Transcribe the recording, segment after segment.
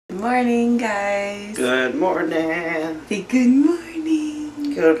Good morning, guys. Good morning. Say good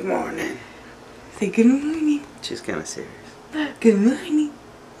morning. Good morning. Say good morning. She's kind of serious. Good morning.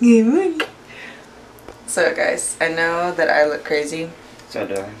 Good morning. So, guys, I know that I look crazy. So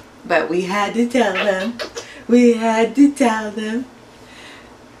do I. But we had to tell them. We had to tell them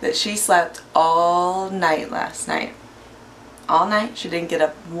that she slept all night last night. All night. She didn't get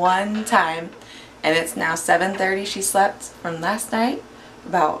up one time. And it's now 7:30. She slept from last night.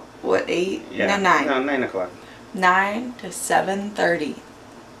 About, what, 8? Yeah. No, 9. No, 9 o'clock. 9 to 7:30.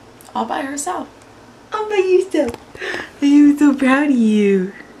 All by herself. All by yourself. I am so proud of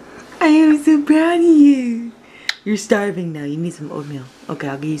you. I am so proud of you. You're starving now. You need some oatmeal. Okay,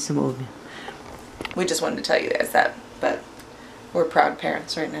 I'll give you some oatmeal. We just wanted to tell you guys that. But we're proud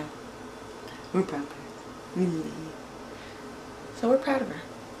parents right now. We're proud parents. We love you. So we're proud of her.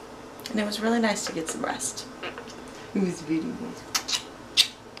 And it was really nice to get some rest. It was really nice.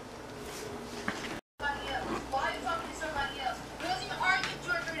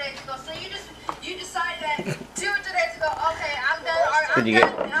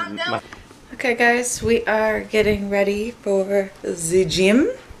 Okay, guys, we are getting ready for the gym.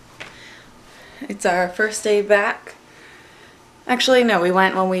 It's our first day back. Actually, no, we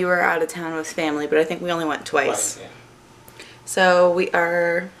went when we were out of town with family, but I think we only went twice. Yeah. So we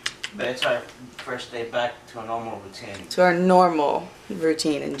are... But it's our first day back to a normal routine. To our normal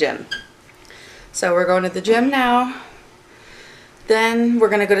routine in gym. So we're going to the gym now. Then we're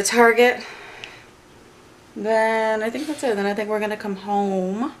going to go to Target. Then I think that's it. Then I think we're going to come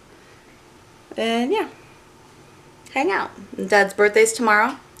home. And yeah, hang out. Dad's birthday's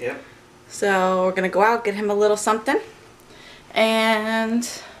tomorrow. Yep. So we're going to go out, get him a little something. And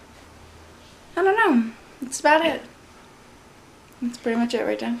I don't know. That's about it. That's pretty much it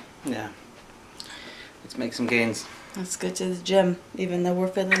right now. Yeah. Let's make some gains. Let's go to the gym, even though we're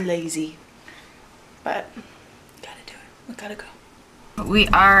feeling lazy. But gotta do it. We gotta go. We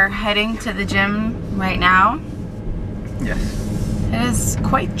are heading to the gym right now. Yes. It is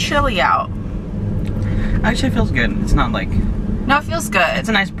quite chilly out. Actually, it feels good. It's not like... No, it feels good. It's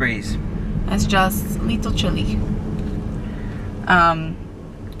a nice breeze. It's just a little chilly. Man,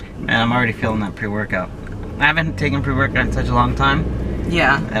 I'm already feeling that pre-workout. I haven't taken pre-workout in such a long time.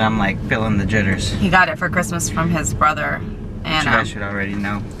 Yeah. And I'm like feeling the jitters. He got it for Christmas from his brother. And you guys should already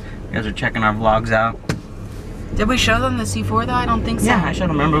know. You guys are checking our vlogs out. Did we show them the C4 though? I don't think so. Yeah, I should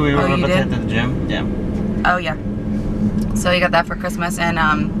remember we were about to head to the gym. Yeah. Oh yeah. So he got that for Christmas, and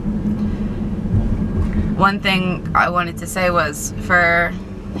one thing I wanted to say was for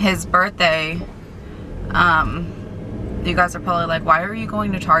his birthday, you guys are probably like, why are you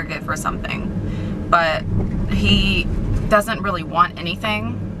going to Target for something? But he doesn't really want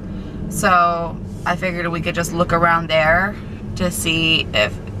anything, so I figured we could just look around there to see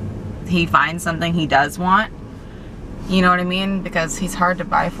if he finds something he does want. You know what I mean? Because he's hard to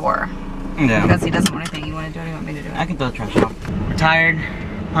buy for. Yeah. Because he doesn't want anything. You want to do it? You want me to do it? I can throw the trash out. We're tired,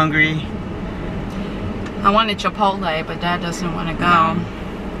 hungry. I wanted Chipotle, but Dad doesn't want to go. No.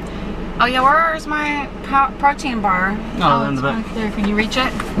 Oh yeah, where's my protein bar? Oh, in the back. Right there. Can you reach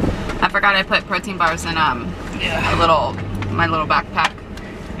it? I forgot I put protein bars in my little backpack.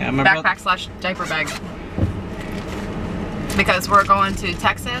 Yeah, my backpack slash diaper bag. Because we're going to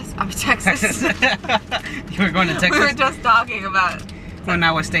Texas. Texas. You were going to Texas? We were just talking about. Well,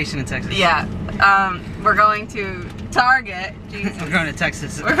 now what station in Texas? Yeah. We're going to Target. Jesus. We're going to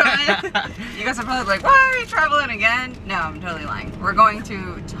Texas. We're going, you guys are probably like, why are you traveling again? No, I'm totally lying. We're going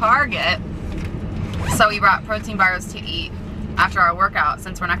to Target. So we brought protein bars to eat after our workout,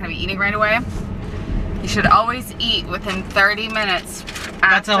 since we're not going to be eating right away. You should always eat within 30 minutes after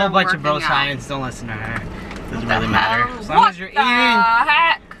That's a whole bunch of bro working out. science. Don't listen to her. Doesn't What really the matter. hell? As long What as you're the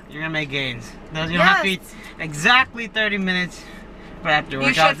heck? you're going to make gains. You don't have to eat exactly 30 minutes right after You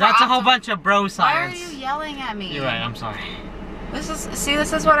workout. should That's a whole bunch of bro Why are science. you yelling at me? You're right, I'm sorry. This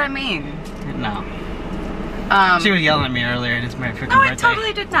is what I mean. No. She was yelling at me earlier, and it's my freaking birthday. No, I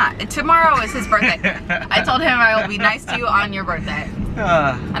totally did not. Tomorrow is his birthday. I told him I will be nice to you on your birthday.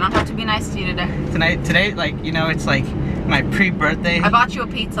 I don't have to be nice to you today. Today, like, you know, it's like my pre-birthday. I bought you a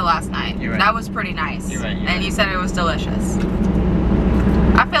pizza last night. You're right. That was pretty nice. You're right. And you said it was delicious.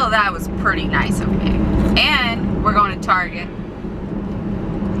 I feel that was pretty nice of me. And we're going to Target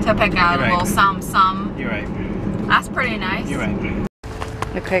to pick out a little some. You're right. That's pretty nice. You're right.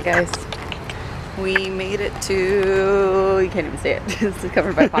 Okay, guys. We made it to, you can't even see it, it's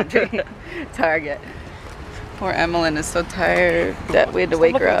covered by palm tree, Target. Poor Emmeline is so tired that we had to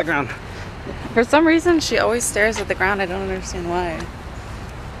wake her up. For some reason, she always stares at the ground. I don't understand why.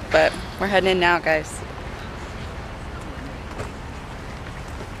 But we're heading in now, guys.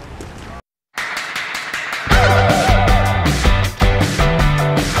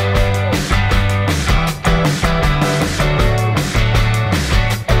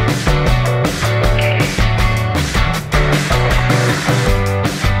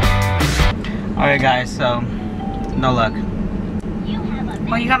 Alright guys, so no luck.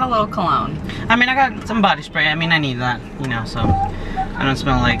 Well, you got a little cologne. I mean, I got some body spray. I mean, I need that, you know, so I don't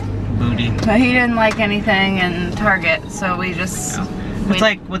smell like booty. But he didn't like anything in Target, so we just... No. It's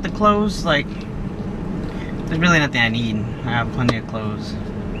like with the clothes, like, there's really nothing I need. I have plenty of clothes.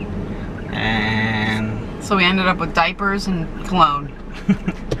 And... So we ended up with diapers and cologne.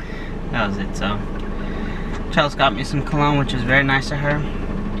 That was it, so. Chelsea got me some cologne, which is very nice of her.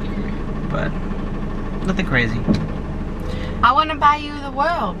 But, nothing crazy. I want to buy you the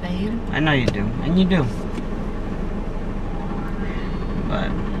world, babe. I know you do, and you do. But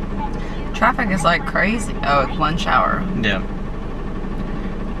traffic is like crazy. Oh, it's lunch hour. yeah.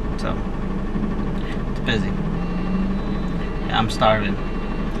 So it's busy. Yeah, I'm starving.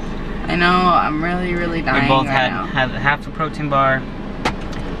 I know. I'm really, really dying. We both right had half a protein bar.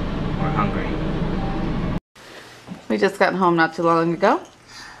 We're hungry. We just got home not too long ago.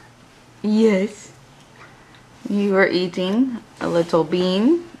 Yes. You were eating a little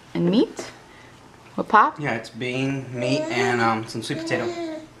bean and meat with Pop. Yeah, it's bean, meat, and some sweet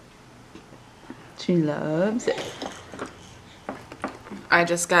potato. She loves it. I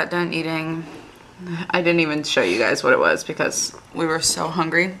just got done eating. I didn't even show you guys what it was because we were so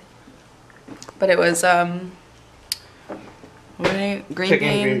hungry. But it was what are they?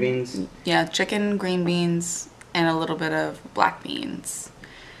 Green beans. Yeah, chicken, green beans, and a little bit of black beans.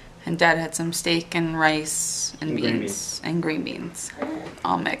 And Dad had some steak and rice and beans and green beans,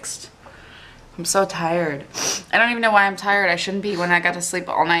 all mixed. I'm so tired. I don't even know why I'm tired. I shouldn't be when I got to sleep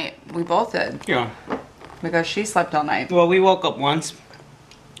all night. We both did. Yeah. Because she slept all night. Well, we woke up once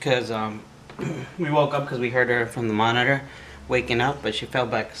because we woke up because we heard her from the monitor waking up, but she fell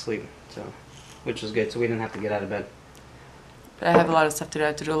back asleep, so which was good. So we didn't have to get out of bed. But I have a lot of stuff to do. I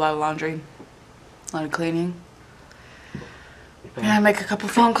have to do a lot of laundry, a lot of cleaning. And I make a couple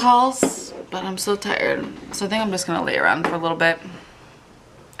phone calls, but I'm so tired. So I think I'm just gonna lay around for a little bit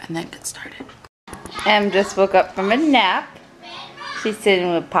and then get started. Em just woke up from a nap. She's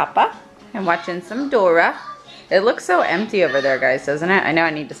sitting with Papa and watching some Dora. It looks so empty over there, guys, doesn't it? I know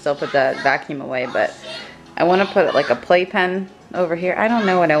I need to still put the vacuum away, but I want to put like a playpen over here. I don't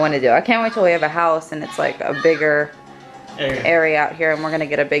know what I want to do. I can't wait till we have a house and it's like a bigger area out here, and we're gonna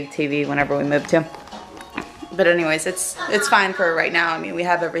get a big TV whenever we move to. But anyways, it's fine for right now. I mean, we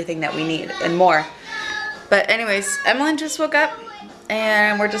have everything that we need and more. But anyways, Emmeline just woke up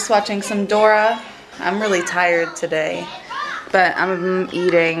and we're just watching some Dora. I'm really tired today, but I'm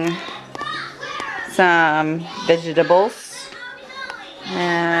eating some vegetables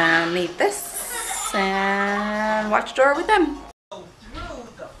and eat this and watch Dora with them.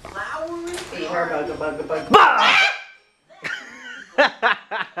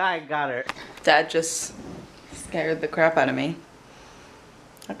 I got her. Dad just scared the crap out of me.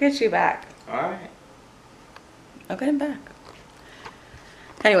 I'll get you back. Alright. I'll get him back.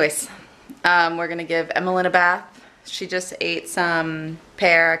 Anyways, we're gonna give Emmeline a bath. She just ate some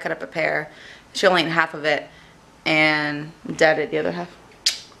pear. I cut up a pear. She only ate half of it, and Dad ate the other half.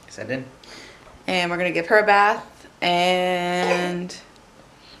 Yes, I did. And we're gonna give her a bath, and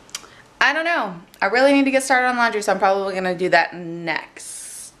I don't know. I really need to get started on laundry, so I'm probably gonna do that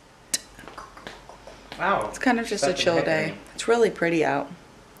next. Wow. It's kind of just a chill day. It's really pretty out.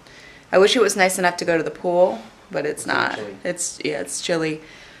 I wish it was nice enough to go to the pool, but it's not. It's chilly.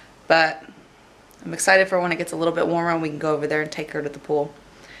 But I'm excited for when it gets a little bit warmer and we can go over there and take her to the pool.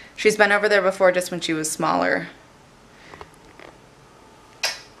 She's been over there before just when she was smaller.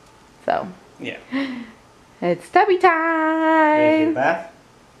 So. Yeah. It's stubby time. Bath?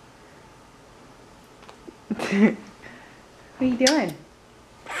 What are you doing?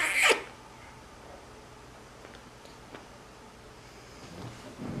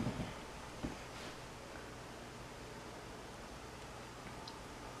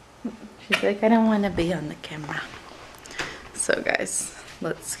 She's like, I don't want to be on the camera. So guys,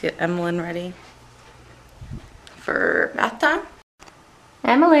 let's get Emmeline ready for bath time.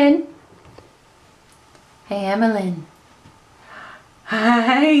 Emmeline. Hey, Emmeline.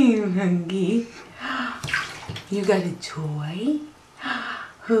 Hi, monkey. You got a toy?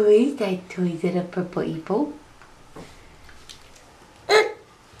 Who is that toy? Is it a purple hippo?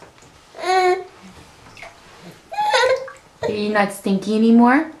 Are you not stinky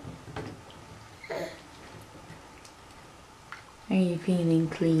anymore? Are you feeling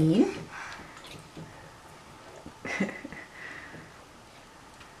clean?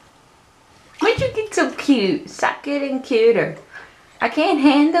 Why'd you get so cute? Stop getting cuter. I can't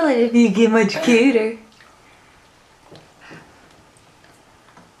handle it if you get much cuter.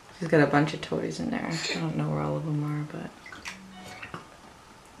 She's got a bunch of toys in there. I don't know where all of them are, but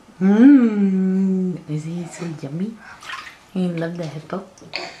Is he so yummy? You love the hippo?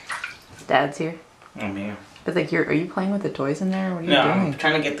 Dad's here. I'm here. It's like are you playing with the toys in there? What are you doing? I'm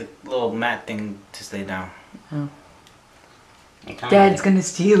trying to get the little mat thing to stay down. Oh. Dad's gonna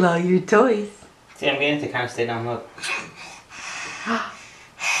steal all your toys. See, I'm getting to kind of stay down. Look.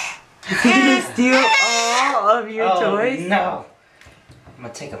 Is he gonna steal all of your toys? No. I'm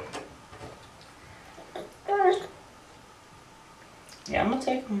gonna take them. Yeah, I'm gonna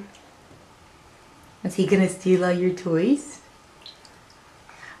take them. Is he gonna steal all your toys?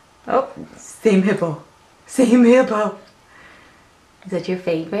 Oh, same hippo. Same hippo. Is that your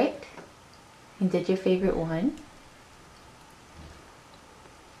favorite? Is that your favorite one?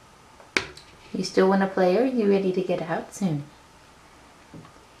 You still want to play, or are you ready to get out soon?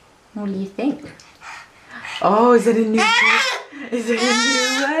 What do you think? Oh, is it a new one? Is it a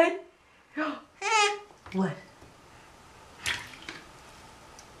new one? What?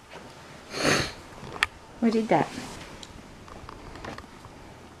 What did that?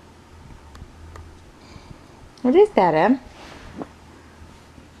 What is that, Em?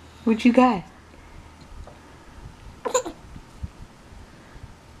 What you got?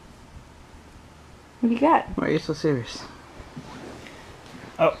 What you got? Why are you so serious?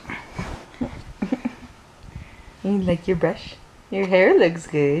 Oh. You like your brush? Your hair looks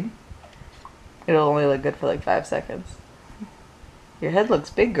good. It'll only look good for like 5 seconds. Your head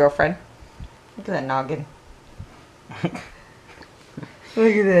looks big, girlfriend. Look at that noggin.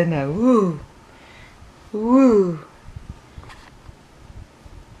 Look at that now. Woo. Woo.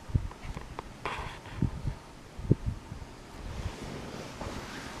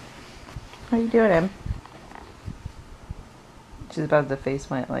 How you doing, Em? She's about to face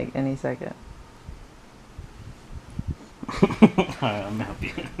plant like any second. Alright, I'm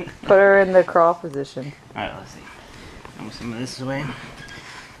happy. Put her in the crawl position. Alright, let's see. Move some of this away.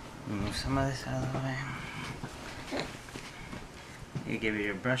 Move some of this out of the way. You give you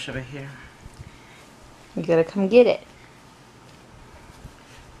your brush over here. You gotta come get it.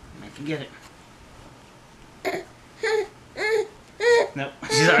 Make you get it. Nope.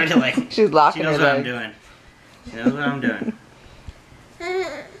 She's already like. She's locking She knows her what leg. I'm doing. She knows what I'm doing.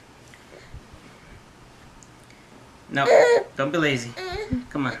 No, don't be lazy.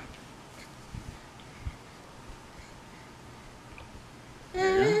 Come on.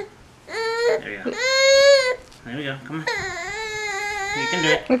 There you go. There we go. Come on. You can do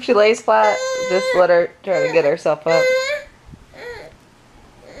it. If she lays flat, just let her try to get herself up. I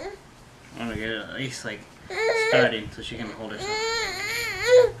want to get it at least like starting so she can hold herself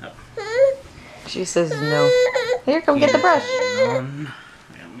up. She says no. Here, come get the brush. Let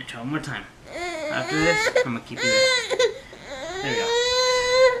me try one more time. After this, I'm going to keep you there. There we go.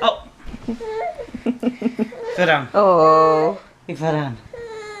 Oh! Sit down. Oh. You fell down.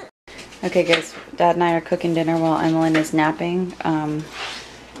 Okay guys, Dad and I are cooking dinner while Emmeline is napping.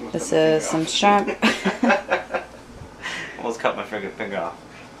 This is some shrimp. Almost cut my freaking finger off.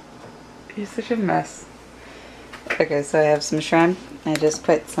 You're such a mess. Okay, so I have some shrimp. I just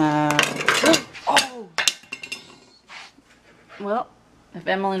put some... Oh! Well, if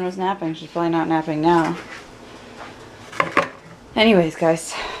Emmeline was napping, she's probably not napping now. Anyways,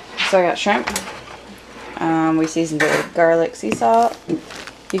 guys, so I got shrimp. We seasoned it with garlic, sea salt.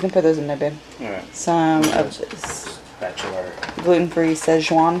 You can put those in there, babe. Alright. Some of this Bachelor. gluten-free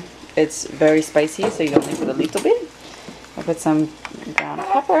Szechuan. It's very spicy, so you only put a little bit. I'll put some ground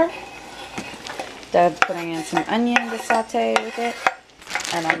pepper. Dad's putting in some onion to saute with it.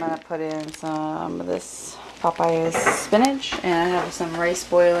 And I'm going to put in some of this Popeye's spinach. And I have some rice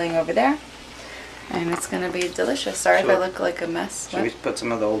boiling over there. And it's going to be delicious. Sorry if I look like a mess. Should we put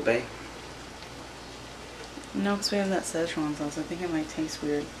some of the Old Bay? No, because we have that Szechuan sauce. I think it might taste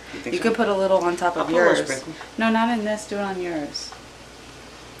weird. You could put a little on top of I'll put a little yours. sprinkle. No, not in this. Do it on yours.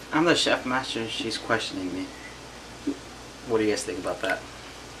 I'm the chef master. She's questioning me. What do you guys think about that?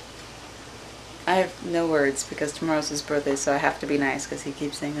 I have no words because tomorrow's his birthday, so I have to be nice because he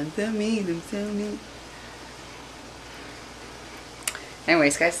keeps saying, I'm so mean, I'm so mean.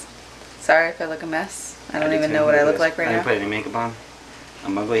 Anyways, guys. Sorry if I look a mess. I don't even know what I look like right I now. didn't put any makeup on.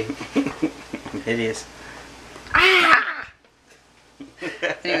 I'm ugly. I'm hideous. Ah!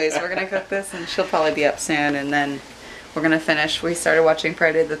 Anyways, we're going to cook this and she'll probably be up soon and then we're going to finish. We started watching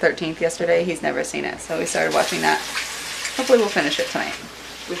Friday the 13th yesterday. He's never seen it, so we started watching that. Hopefully we'll finish it tonight.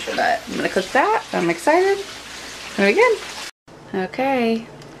 We should. But I'm going to cook that. I'm excited. It's going to be good. Okay.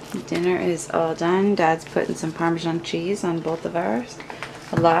 Dinner is all done. Dad's putting some Parmesan cheese on both of ours.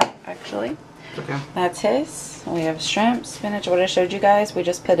 A lot, actually. Okay. That's his. We have shrimp, spinach. What I showed you guys, we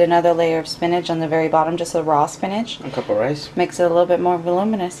just put another layer of spinach on the very bottom, just a raw spinach. A cup of rice. Makes it a little bit more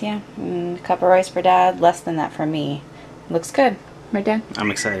voluminous, yeah. A cup of rice for Dad, less than that for me. Looks good. Right, Dad?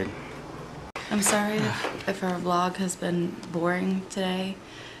 I'm excited. I'm sorry if our vlog has been boring today.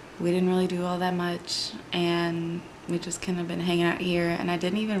 We didn't really do all that much, and we just kind of been hanging out here, and I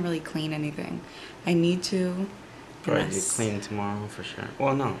didn't even really clean anything. I need to. Right, you clean tomorrow for sure.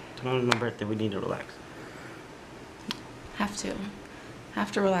 Well, no, tomorrow's my birthday. We need to relax. Have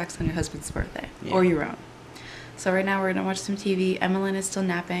to relax on your husband's birthday, yeah. or your own. So right now we're gonna watch some TV. Emmeline is still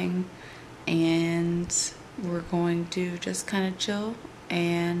napping, and we're going to just kind of chill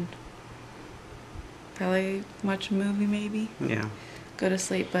and probably watch a movie, maybe. Yeah. Go to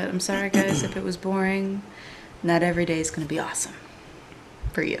sleep. But I'm sorry, guys, if it was boring. Not every day is gonna be awesome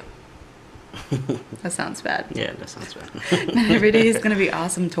for you. That sounds bad. Yeah, that sounds bad. Not every day is gonna be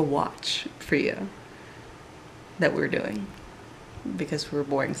awesome to watch for you. That we're doing, because we're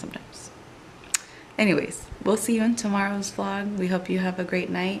boring sometimes. Anyways, we'll see you in tomorrow's vlog. We hope you have a great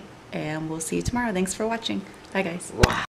night, and we'll see you tomorrow. Thanks for watching. Bye, guys. Wow.